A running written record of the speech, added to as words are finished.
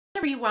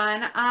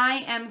Everyone,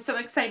 I am so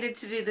excited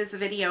to do this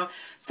video.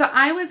 So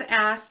I was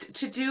asked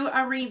to do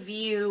a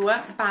review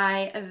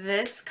by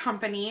this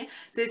company.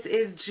 This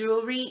is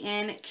Jewelry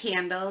in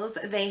Candles.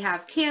 They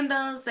have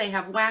candles, they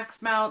have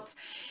wax melts,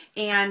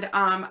 and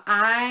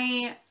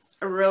I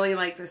really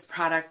like this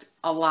product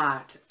a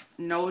lot.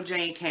 No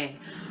JK.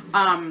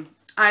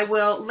 I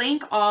will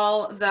link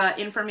all the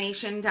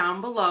information down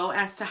below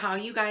as to how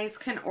you guys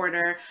can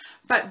order.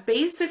 But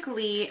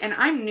basically, and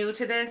I'm new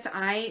to this,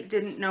 I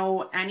didn't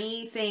know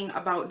anything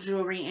about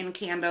jewelry and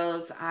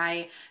candles.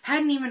 I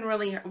hadn't even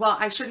really, well,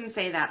 I shouldn't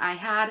say that. I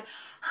had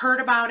heard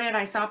about it.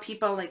 I saw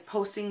people like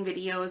posting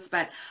videos,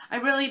 but I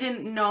really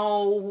didn't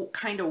know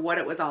kind of what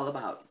it was all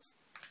about.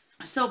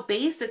 So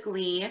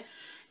basically,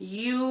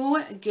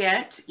 you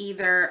get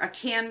either a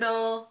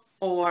candle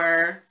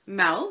or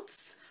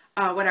melts,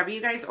 whatever you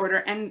guys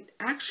order, and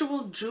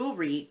actual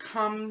jewelry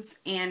comes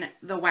in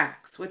the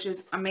wax, which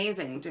is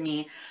amazing to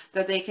me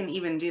that they can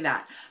even do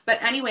that.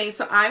 But anyway,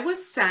 so I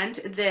was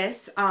sent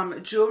this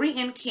Jewelry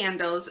in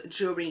Candles,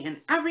 Jewelry in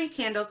Every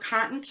Candle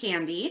Cotton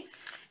Candy,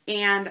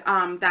 and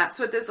that's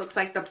what this looks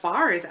like. The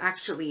bar is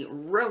actually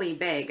really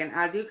big, and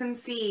as you can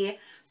see,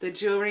 the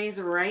jewelry's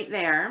right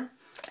there.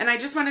 And I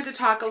just wanted to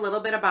talk a little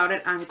bit about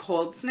it on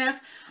Cold Sniff.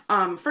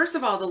 First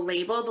of all, the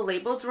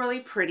label's really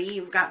pretty.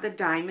 You've got the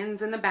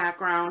diamonds in the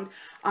background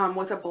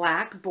with a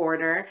black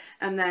border,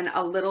 and then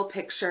a little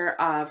picture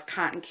of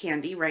cotton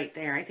candy right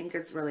there. I think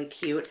it's really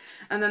cute.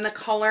 And then the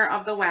color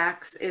of the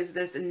wax is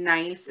this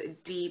nice,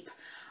 deep,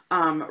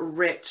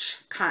 rich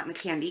cotton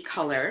candy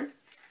color.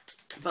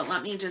 But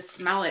let me just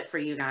smell it for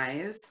you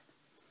guys.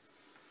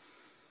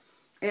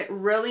 It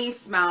really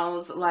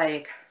smells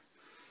like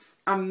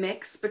a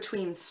mix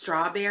between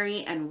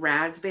strawberry and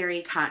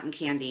raspberry cotton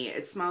candy.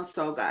 It smells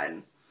so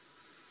good.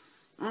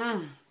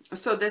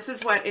 So this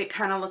is what it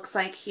kind of looks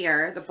like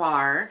here, the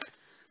bar,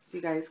 so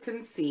you guys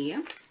can see.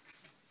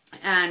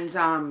 And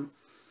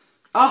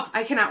oh,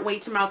 I cannot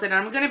wait to melt it.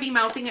 I'm going to be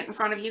melting it in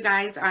front of you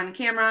guys on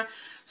camera,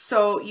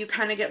 so you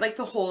kind of get like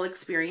the whole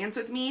experience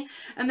with me.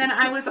 And then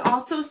I was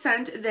also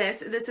sent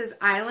this. This is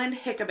Island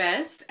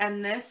Hibiscus,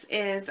 and this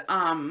is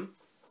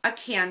a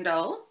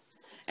candle.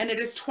 And it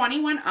is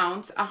 21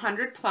 ounce,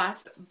 100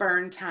 plus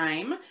burn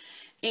time.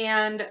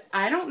 And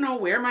I don't know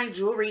where my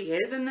jewelry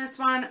is in this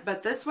one,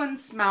 but this one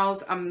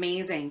smells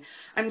amazing.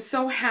 I'm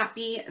so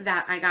happy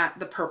that I got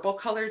the purple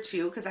color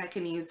too, because I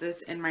can use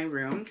this in my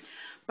room.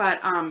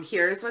 But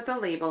here's what the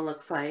label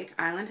looks like.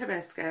 Island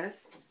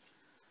Hibiscus.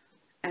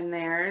 And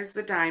there's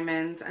the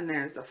diamonds, and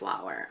there's the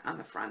flower on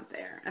the front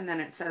there. And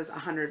then it says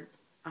 100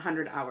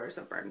 hours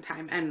of burn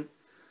time. And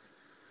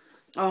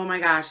oh my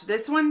gosh,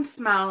 this one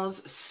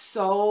smells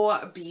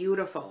so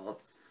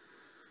beautiful.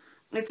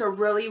 It's a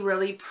really,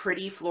 really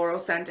pretty floral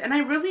scent. And I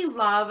really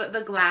love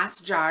the glass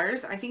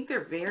jars. I think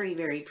they're very,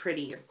 very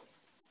pretty.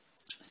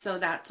 So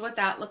that's what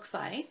that looks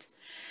like.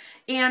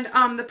 And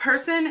the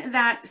person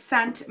that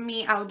sent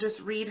me, I'll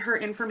just read her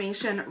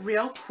information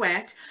real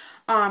quick.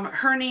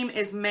 Her name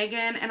is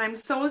Megan, and I'm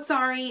so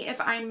sorry if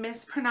I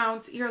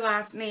mispronounce your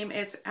last name.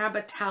 It's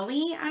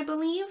Abatelli, I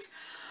believe.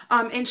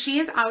 And she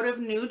is out of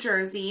New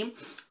Jersey,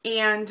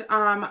 and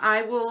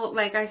I will,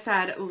 like I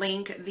said,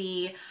 link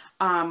the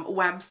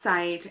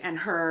website and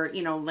her,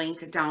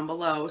 link down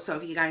below. So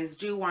if you guys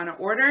do want to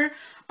order,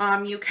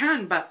 you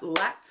can, but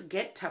let's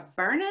get to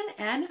burning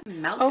and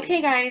melting.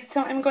 Okay guys,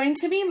 so I'm going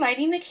to be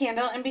lighting the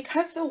candle, and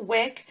because the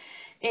wick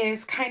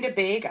is kind of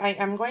big, I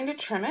am going to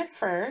trim it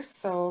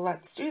first. So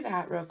let's do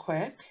that real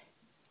quick.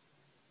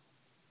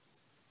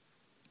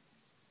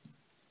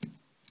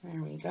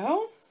 There we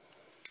go.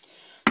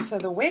 So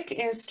the wick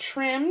is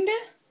trimmed,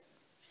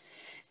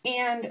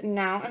 and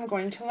now I'm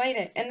going to light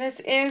it. And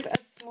this is a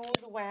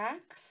smooth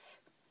wax,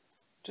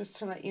 just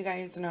to let you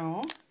guys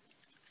know.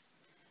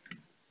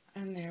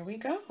 And there we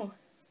go.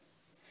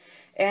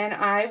 And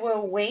I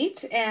will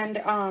wait and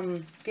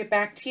get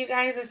back to you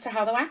guys as to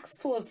how the wax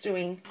pool is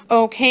doing.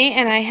 Okay,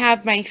 and I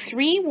have my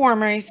 3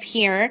 warmers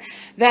here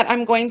that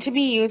I'm going to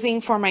be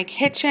using for my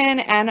kitchen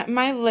and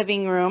my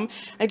living room.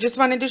 I just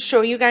wanted to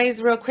show you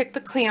guys real quick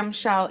the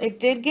clamshell. It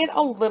did get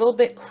a little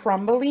bit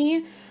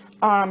crumbly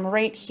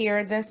right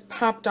here. This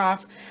popped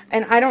off,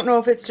 and I don't know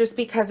if it's just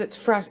because it's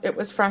fresh, it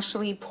was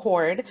freshly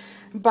poured.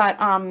 But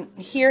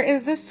here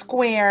is the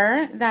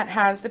square that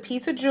has the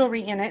piece of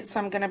jewelry in it, so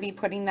I'm going to be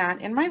putting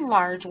that in my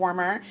large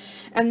warmer.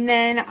 And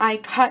then I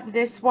cut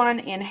this one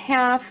in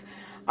half,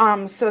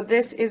 so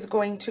this is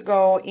going to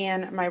go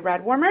in my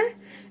red warmer,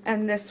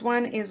 and this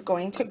one is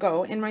going to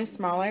go in my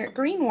smaller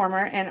green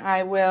warmer, and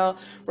I will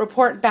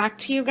report back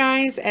to you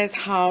guys as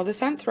how the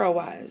scent throw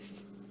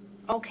was.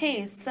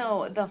 Okay,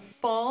 so the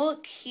full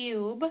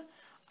cube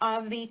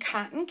of the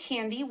cotton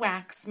candy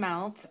wax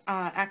melt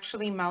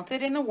actually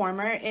melted in the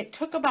warmer. It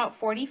took about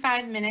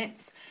 45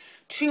 minutes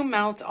to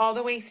melt all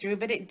the way through,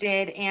 but it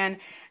did. And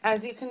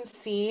as you can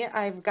see,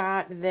 I've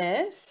got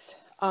this.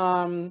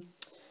 I'm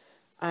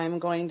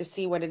going to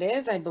see what it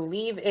is. I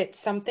believe it's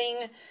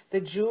something,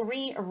 the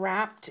jewelry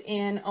wrapped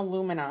in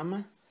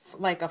aluminum,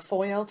 like a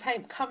foil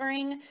type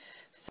covering.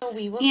 So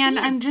we will And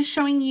see. I'm just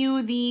showing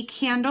you the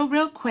candle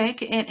real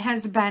quick. It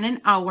has been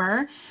an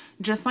hour,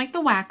 just like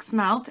the wax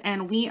melt,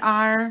 and we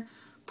are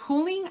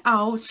pulling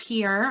out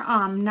here,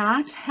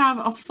 not have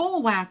a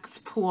full wax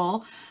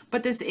pool,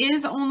 but this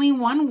is only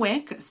 1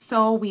 wick,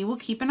 so we will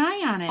keep an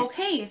eye on it.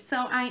 Okay,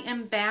 so I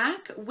am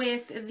back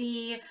with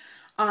the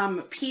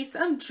piece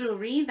of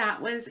jewelry that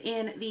was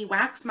in the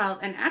wax melt,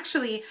 and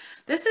actually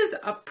this is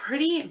a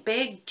pretty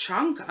big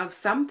chunk of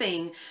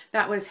something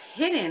that was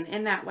hidden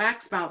in that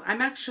wax melt. I'm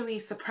actually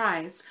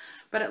surprised,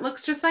 but it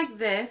looks just like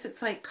this.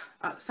 It's like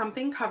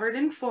something covered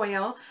in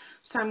foil,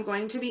 so I'm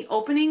going to be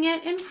opening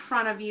it in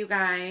front of you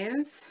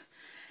guys,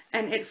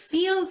 and it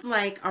feels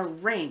like a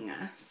ring,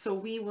 so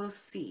we will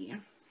see.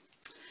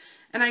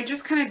 And I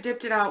just kind of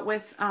dipped it out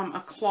with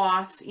a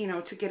cloth, you know,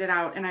 to get it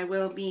out. And I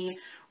will be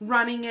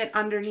running it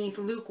underneath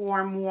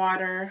lukewarm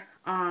water,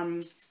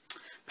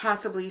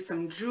 possibly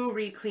some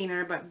jewelry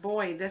cleaner. But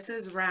boy, this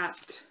is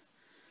wrapped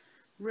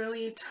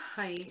really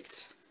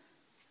tight.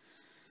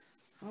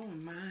 Oh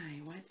my,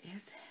 what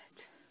is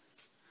it?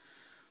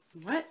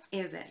 What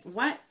is it?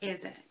 What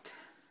is it?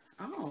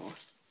 Oh.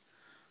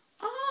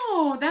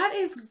 Oh, that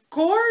is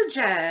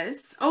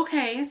gorgeous.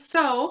 Okay,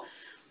 so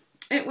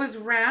it was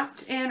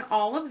wrapped in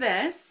all of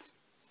this,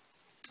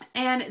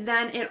 and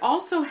then it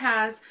also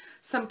has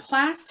some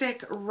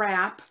plastic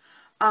wrap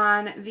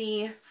on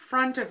the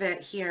front of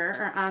it here,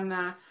 or on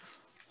the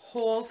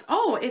whole.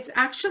 Oh, it's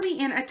actually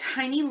in a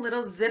tiny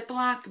little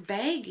Ziploc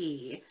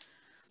baggie.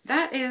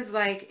 That is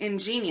like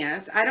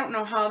ingenious. I don't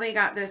know how they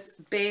got this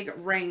big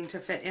ring to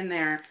fit in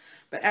there,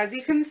 but as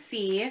you can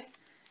see,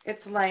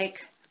 it's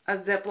like a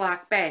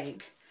Ziploc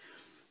bag.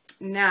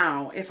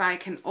 Now, if I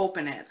can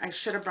open it, I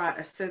should have brought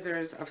a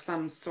scissors of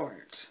some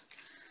sort,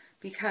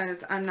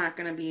 because I'm not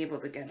going to be able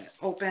to get it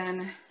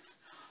open.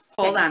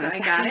 Hold on a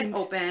second. I got it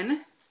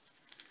open,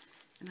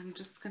 and I'm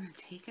just going to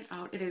take it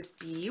out. It is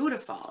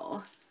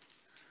beautiful.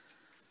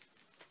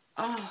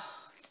 Oh,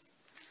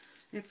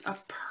 it's a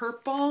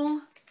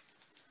purple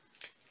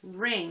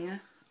ring.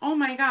 Oh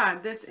my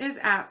God, this is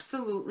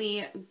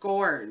absolutely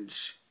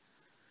gorge.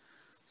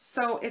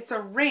 So it's a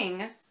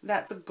ring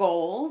that's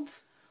gold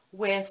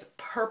with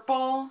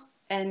purple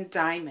and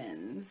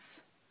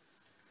diamonds.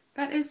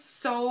 That is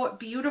so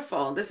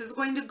beautiful. This is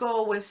going to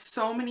go with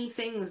so many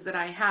things that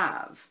I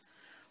have.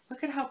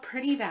 Look at how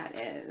pretty that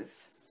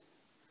is.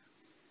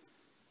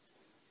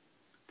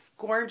 It's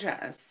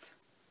gorgeous.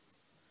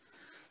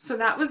 So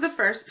that was the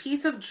first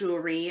piece of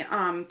jewelry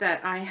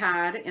that I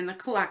had in the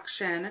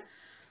collection.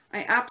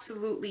 I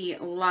absolutely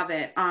love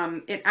it.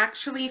 It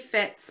actually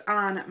fits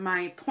on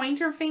my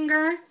pointer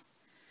finger.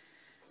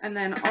 And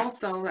then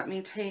also, let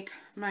me take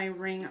my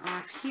ring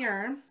off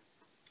here.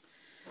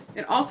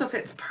 It also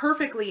fits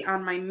perfectly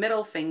on my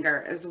middle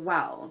finger as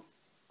well,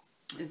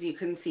 as you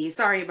can see.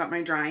 Sorry about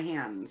my dry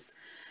hands.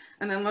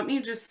 And then let me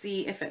just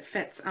see if it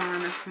fits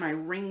on my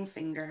ring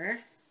finger.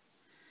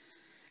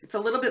 It's a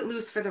little bit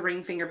loose for the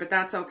ring finger, but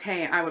that's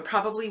okay. I would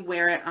probably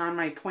wear it on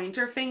my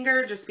pointer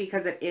finger just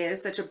because it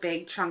is such a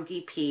big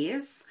chunky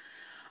piece.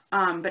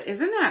 But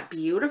isn't that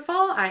beautiful?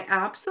 I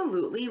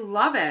absolutely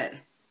love it.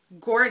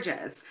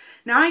 Gorgeous.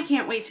 Now I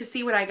can't wait to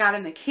see what I got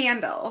in the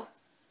candle.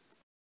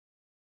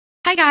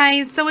 Hi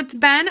guys, so it's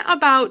been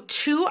about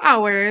 2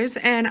 hours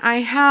and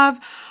I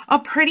have a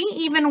pretty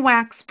even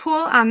wax pool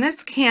on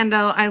this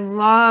candle. I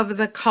love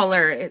the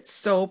color. It's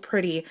so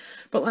pretty.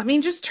 But let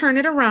me just turn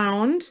it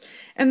around,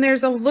 and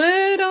there's a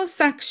little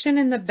section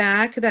in the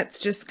back that's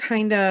just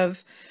kind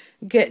of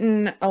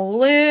getting a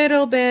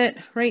little bit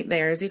right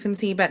there, as you can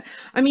see. But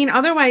I mean,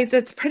 otherwise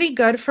it's pretty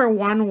good for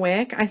 1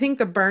 wick. I think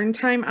the burn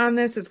time on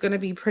this is going to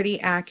be pretty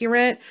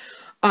accurate.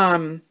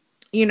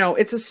 You know,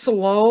 it's a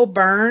slow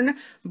burn,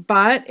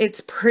 but it's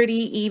pretty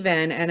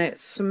even and it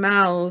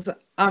smells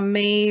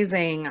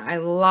amazing. I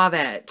love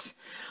it.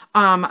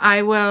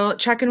 I will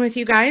check in with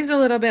you guys a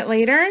little bit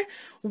later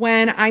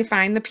when I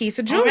find the piece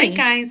of jewelry. All right,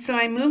 guys, so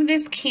I moved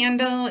this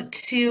candle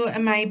to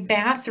my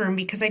bathroom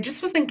because I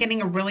just wasn't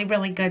getting a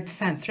really good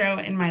scent through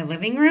in my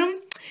living room.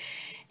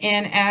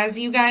 And as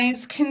you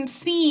guys can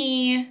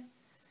see,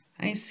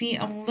 I see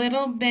a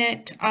little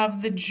bit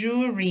of the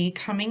jewelry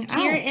coming out.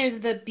 Here is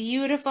the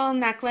beautiful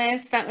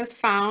necklace that was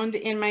found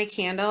in my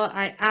candle.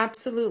 I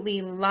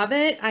absolutely love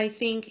it. I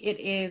think it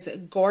is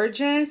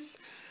gorgeous.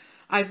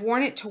 I've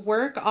worn it to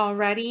work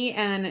already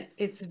and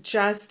it's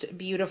just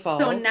beautiful.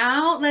 So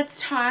now let's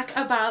talk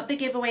about the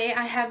giveaway.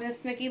 I have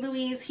Miss Nikki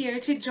Louise here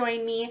to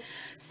join me.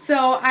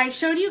 So I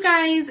showed you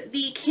guys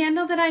the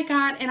candle that I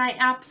got and I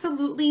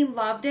absolutely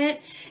loved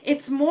it.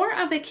 It's more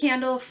of a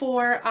candle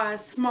for a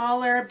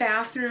smaller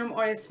bathroom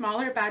or a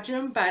smaller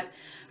bedroom, but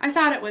I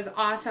thought it was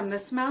awesome. The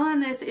smell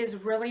on this is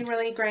really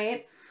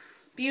great.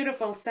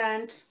 Beautiful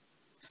scent.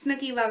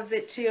 Snooki loves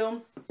it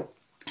too.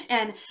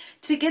 And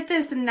to get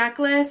this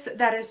necklace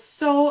that is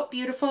so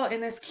beautiful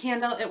in this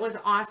candle, it was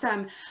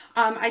awesome.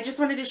 I just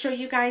wanted to show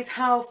you guys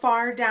how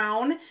far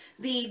down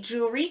the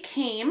jewelry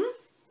came.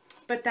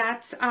 But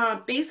that's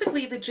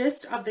basically the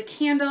gist of the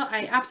candle.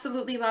 I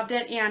absolutely loved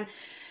it. And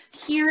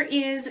here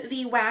is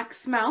the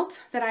wax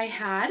melt that I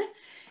had.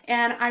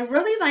 And I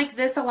really like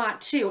this a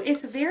lot too.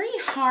 It's very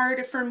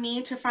hard for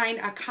me to find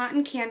a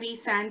cotton candy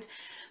scent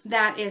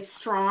that is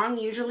strong.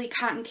 Usually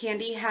cotton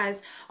candy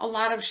has a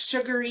lot of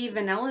sugary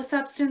vanilla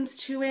substance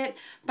to it,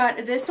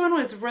 but this one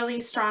was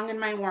really strong in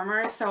my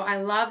warmer, so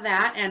I love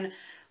that. And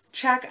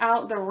check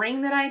out the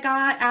ring that I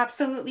got.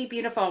 Absolutely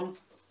beautiful.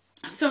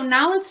 So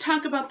now let's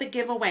talk about the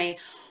giveaway.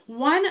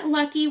 One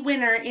lucky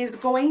winner is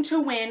going to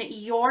win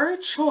your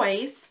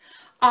choice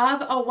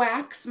of a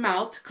wax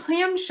melt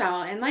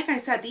clamshell. And like I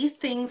said, these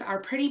things are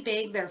pretty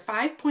big. They're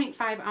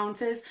 5.5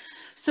 ounces.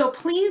 So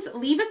please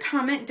leave a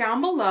comment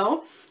down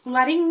below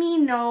letting me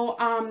know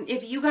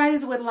if you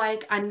guys would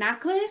like a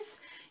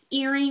necklace,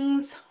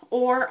 earrings,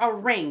 or a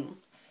ring.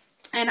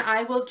 And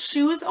I will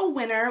choose a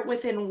winner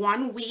within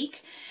 1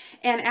 week.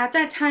 And at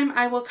that time,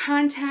 I will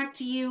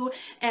contact you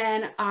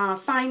and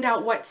find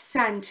out what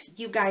scent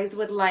you guys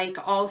would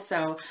like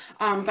also.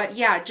 But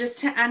yeah, just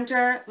to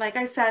enter, like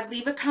I said,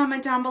 leave a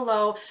comment down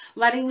below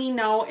letting me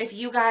know if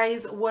you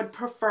guys would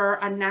prefer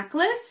a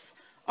necklace,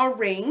 a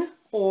ring,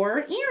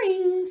 or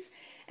earrings.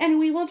 And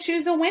we will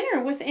choose a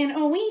winner within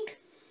a week.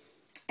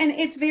 And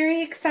it's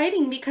very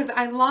exciting because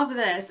I love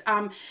this.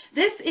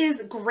 This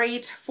is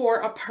great for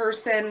a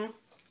person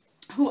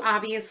who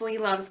obviously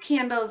loves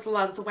candles,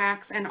 loves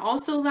wax, and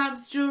also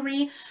loves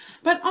jewelry.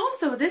 But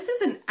also, this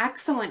is an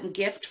excellent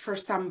gift for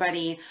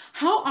somebody.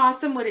 How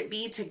awesome would it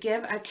be to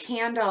give a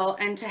candle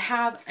and to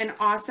have an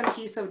awesome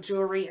piece of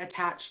jewelry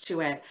attached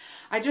to it?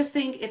 I just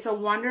think it's a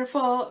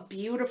wonderful,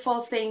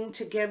 beautiful thing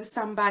to give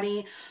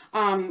somebody.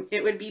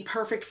 It would be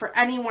perfect for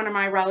any one of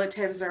my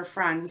relatives or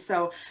friends.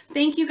 So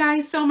thank you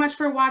guys so much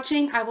for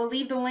watching. I will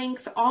leave the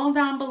links all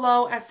down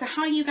below as to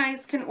how you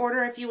guys can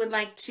order if you would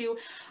like to.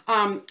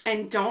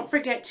 And don't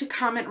forget to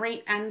comment,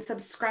 rate, and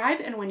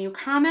subscribe. And when you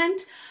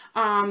comment,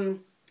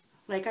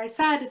 like I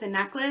said, the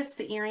necklace,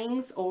 the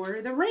earrings,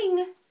 or the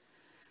ring.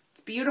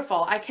 It's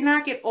beautiful. I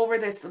cannot get over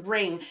this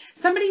ring.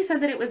 Somebody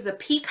said that it was the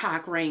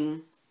peacock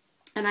ring,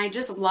 and I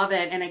just love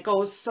it. And it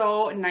goes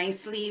so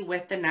nicely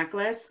with the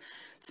necklace.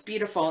 It's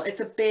beautiful.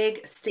 It's a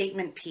big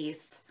statement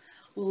piece.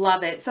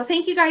 Love it. So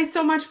thank you guys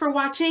so much for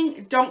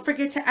watching. Don't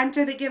forget to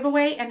enter the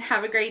giveaway and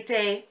have a great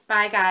day.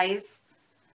 Bye, guys.